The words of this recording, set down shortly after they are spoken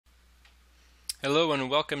Hello and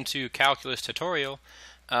welcome to Calculus Tutorial.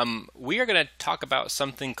 We are going to talk about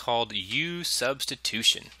something called U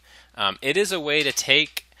substitution. It is a way to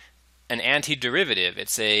take an antiderivative.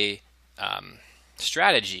 It's a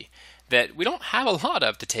strategy that we don't have a lot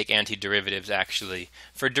of to take antiderivatives actually.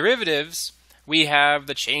 For derivatives, we have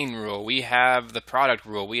the chain rule, we have the product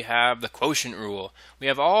rule, we have the quotient rule. We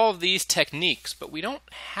have all of these techniques, but we don't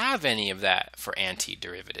have any of that for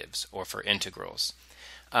antiderivatives or for integrals.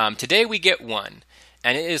 Today we get one,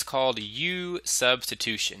 and it is called U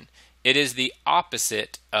substitution. It is the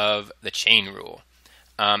opposite of the chain rule.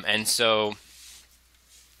 And so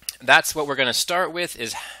that's what we're going to start with,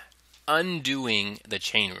 is undoing the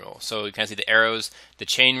chain rule. So you can see the arrows. The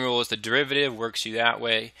chain rule is the derivative, works you that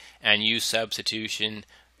way, and U substitution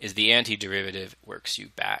is the antiderivative, works you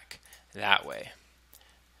back that way.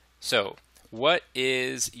 So what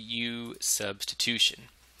is U substitution?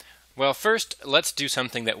 Well, first, let's do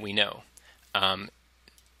something that we know,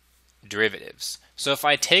 derivatives. So if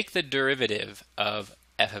I take the derivative of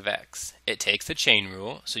f of x, it takes the chain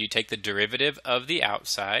rule. So you take the derivative of the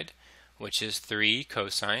outside, which is 3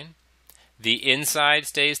 cosine. The inside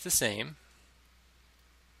stays the same,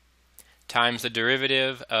 times the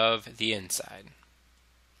derivative of the inside.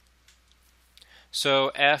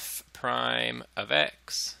 So f prime of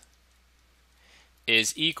x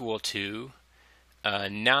is equal to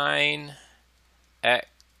 9x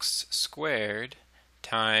squared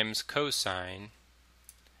times cosine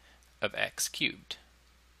of x cubed.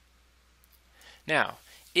 Now,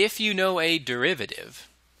 if you know a derivative,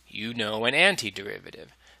 you know an antiderivative.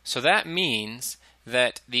 So that means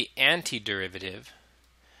that the antiderivative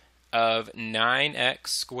of 9x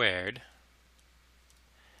squared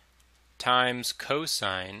times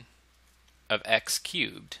cosine of x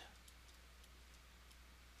cubed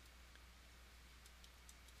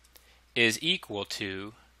is equal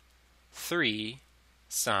to 3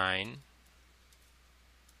 sine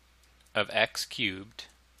of x cubed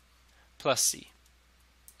plus c,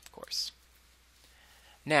 of course.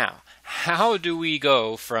 Now, how do we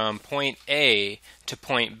go from point A to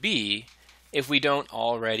point B if we don't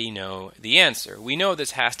already know the answer? We know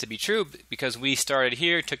this has to be true because we started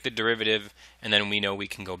here, took the derivative, and then we know we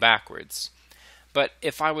can go backwards. But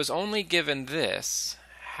if I was only given this,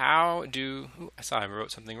 I saw I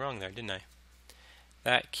wrote something wrong there, didn't I?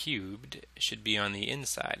 That cubed should be on the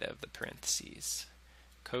inside of the parentheses.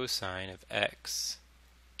 Cosine of x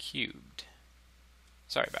cubed.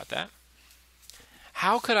 Sorry about that.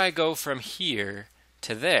 How could I go from here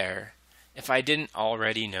to there if I didn't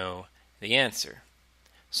already know the answer?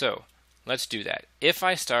 So, let's do that. If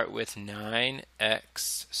I start with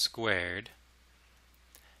 9x squared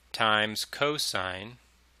times cosine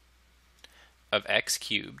of x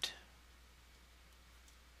cubed,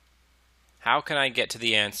 how can I get to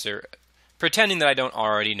the answer pretending that I don't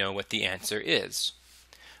already know what the answer is?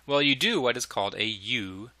 Well, you do what is called a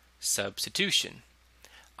U substitution.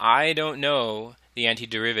 I don't know the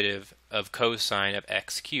antiderivative of cosine of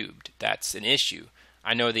x cubed. That's an issue.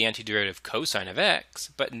 I know the antiderivative of cosine of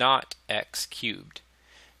x, but not x cubed.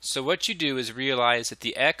 So what you do is realize that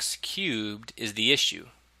the x cubed is the issue,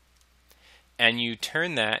 and you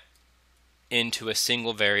turn that into a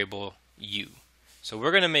single variable u. So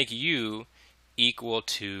we're going to make u equal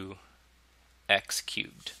to x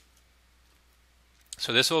cubed.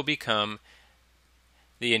 So this will become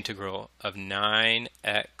the integral of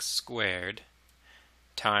 9x squared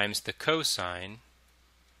times the cosine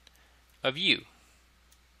of u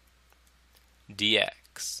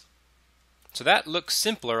dx. So that looks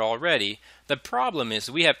simpler already. The problem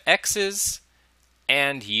is we have x's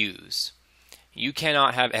and u's. You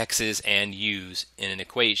cannot have x's and u's in an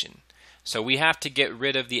equation. So we have to get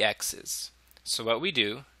rid of the x's. So what we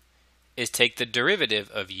do is take the derivative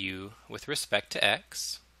of u with respect to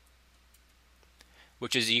x,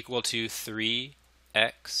 which is equal to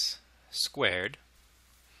 3x squared,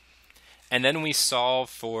 and then we solve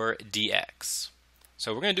for dx.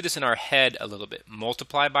 So we're going to do this in our head a little bit.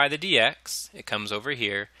 Multiply by the dx, it comes over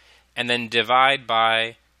here, and then divide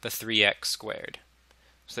by the 3x squared.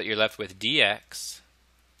 So that you're left with dx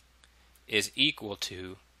is equal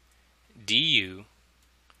to du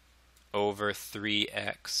over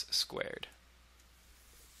 3x squared.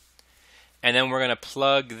 And then we're going to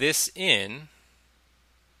plug this in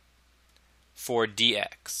for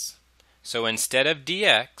dx. So instead of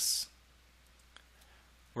dx,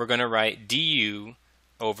 we're going to write du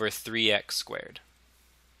over 3x squared.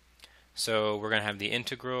 So we're going to have the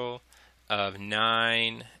integral of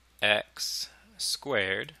 9x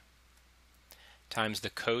squared times the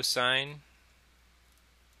cosine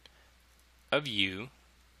of u,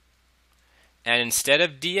 and instead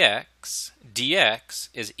of dx, dx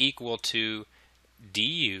is equal to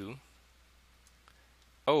du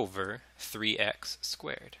over 3x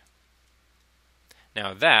squared.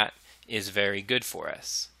 Now that is very good for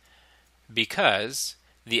us because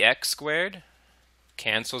the x squared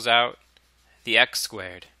cancels out the x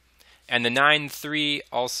squared. And the 9, 3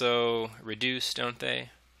 also reduce, don't they?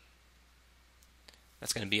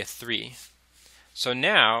 That's going to be a 3. So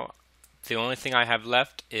now the only thing I have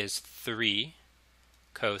left is 3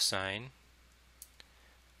 cosine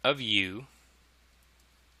of u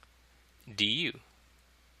du.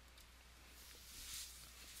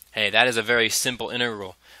 Hey, that is a very simple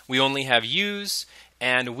integral. We only have u's,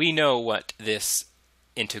 and we know what this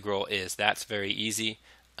integral is. That's very easy.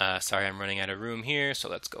 Sorry, I'm running out of room here, so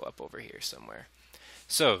let's go up over here somewhere.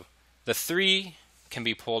 So the 3 can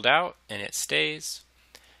be pulled out, and it stays.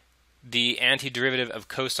 The antiderivative of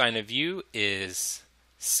cosine of u is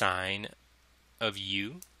sine of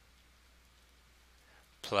u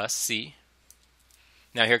plus c.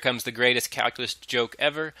 Now here comes the greatest calculus joke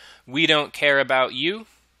ever. We don't care about u,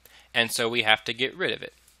 and so we have to get rid of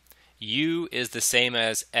it. U is the same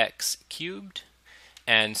as x cubed,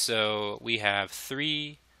 and so we have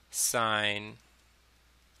 3 sine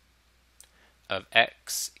of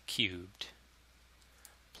x cubed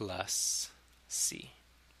plus c,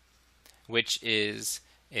 which is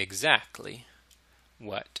exactly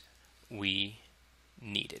what we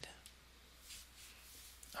needed.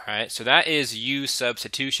 All right, so that is u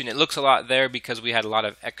substitution. It looks a lot there because we had a lot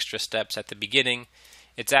of extra steps at the beginning.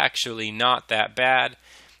 It's actually not that bad,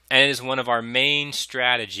 and it is one of our main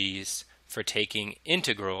strategies for taking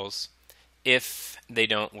integrals if they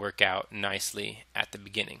don't work out nicely at the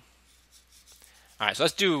beginning. All right, so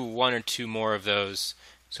let's do 1 or 2 more of those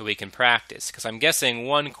so we can practice, because I'm guessing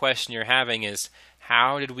one question you're having is,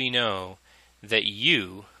 how did we know that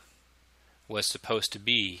u was supposed to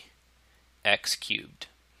be x cubed?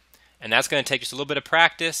 And that's going to take just a little bit of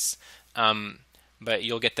practice, but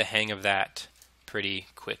you'll get the hang of that pretty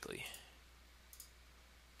quickly.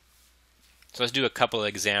 So let's do a couple of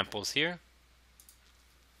examples here.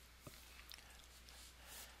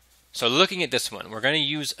 So looking at this one, we're going to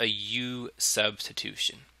use a u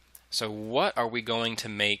substitution. So what are we going to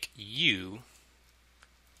make u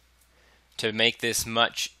to make this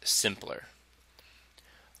much simpler?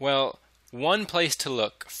 Well, one place to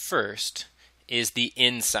look first is the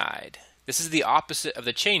inside. This is the opposite of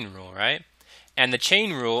the chain rule, right? And the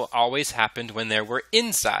chain rule always happened when there were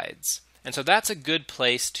insides. And so that's a good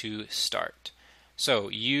place to start. So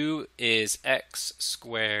u is x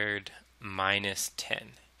squared minus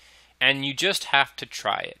 10. And you just have to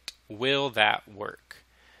try it. Will that work?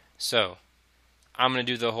 So I'm going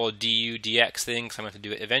to do the whole du dx thing because I'm going to have to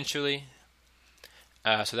do it eventually.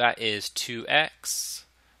 So that is 2x.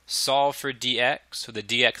 Solve for dx. So the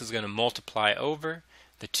dx is going to multiply over.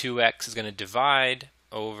 The 2x is going to divide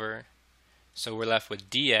over. So we're left with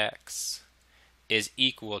dx is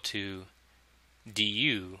equal to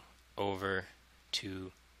du over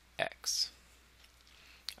 2x.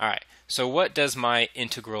 All right, so what does my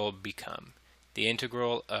integral become? The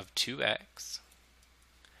integral of 2x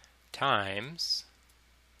times,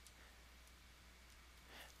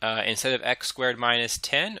 instead of x squared minus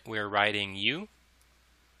 10, we're writing u.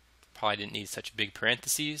 Probably didn't need such big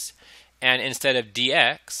parentheses. And instead of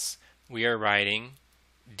dx, we are writing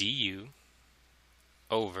du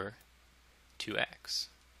over 2x.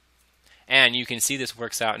 And you can see this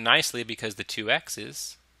works out nicely because the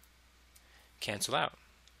 2x's cancel out.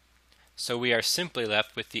 So we are simply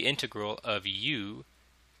left with the integral of u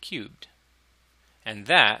cubed. And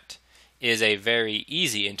that is a very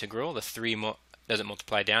easy integral. The 3 doesn't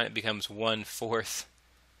multiply down. It becomes 1/4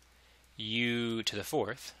 u to the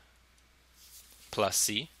 4th plus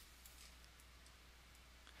c.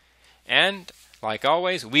 And like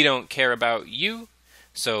always, we don't care about u,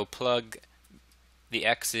 so plug the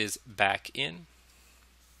x's back in.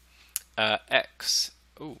 X.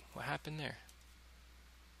 Ooh, what happened there?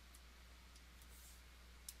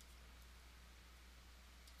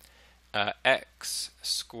 X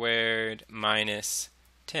squared minus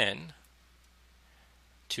 10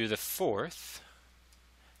 to the 4th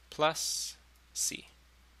plus c.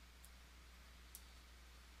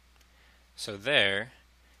 So there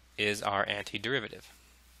is our antiderivative.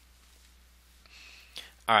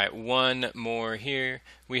 All right, one more here.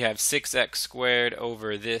 We have 6x squared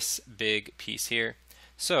over this big piece here.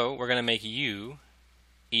 So we're going to make u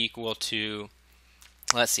equal to,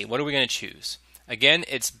 let's see, what are we going to choose? Again,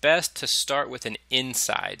 it's best to start with an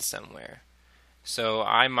inside somewhere. So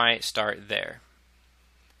I might start there.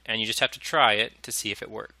 And you just have to try it to see if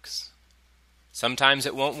it works. Sometimes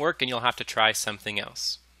it won't work and you'll have to try something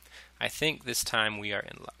else. I think this time we are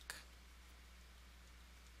in luck.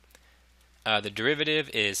 The derivative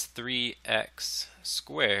is 3x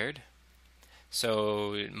squared.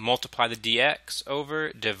 So multiply the dx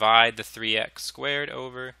over, divide the 3x squared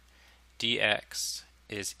over, dx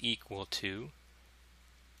is equal to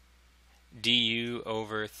du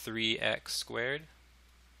over 3x squared.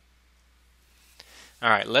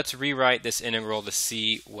 Alright, let's rewrite this integral to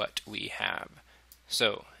see what we have.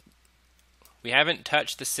 So, we haven't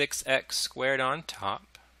touched the 6x squared on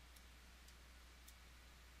top.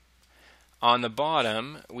 On the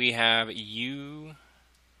bottom, we have u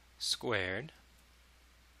squared.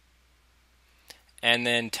 And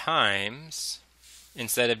then times,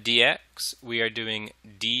 instead of dx, we are doing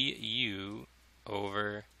du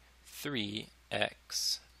over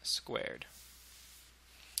 3x squared.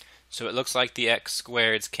 So it looks like the x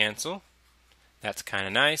squareds cancel. That's kind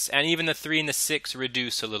of nice. And even the 3 and the 6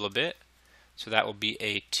 reduce a little bit. So that will be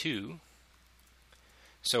a 2.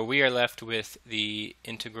 So we are left with the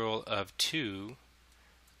integral of 2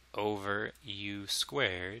 over u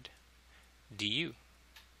squared du.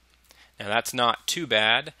 Now that's not too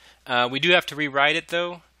bad. We do have to rewrite it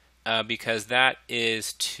though, because that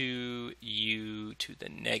is 2u to the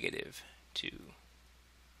negative 2.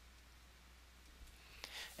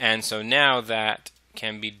 And so now that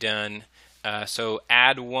can be done. So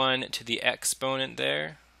add 1 to the exponent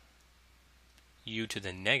there, u to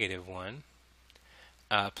the negative 1,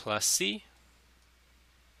 plus c.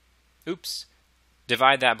 Oops.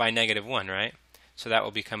 Divide that by negative 1, right? So that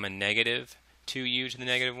will become a negative 2u to the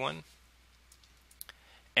negative 1.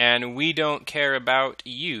 And we don't care about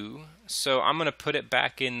u, so I'm going to put it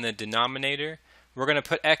back in the denominator. We're going to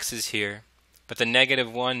put x's here, but the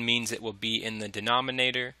negative 1 means it will be in the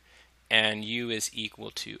denominator, and u is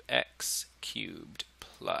equal to x cubed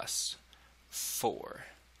plus 4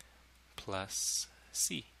 plus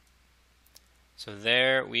c. So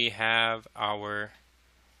there we have our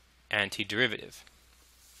antiderivative.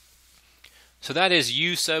 So that is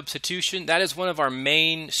u substitution. That is one of our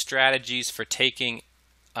main strategies for taking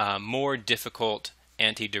more difficult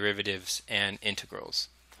antiderivatives and integrals.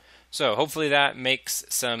 So hopefully that makes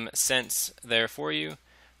some sense there for you.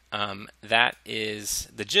 That is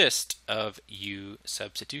the gist of u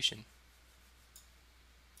substitution.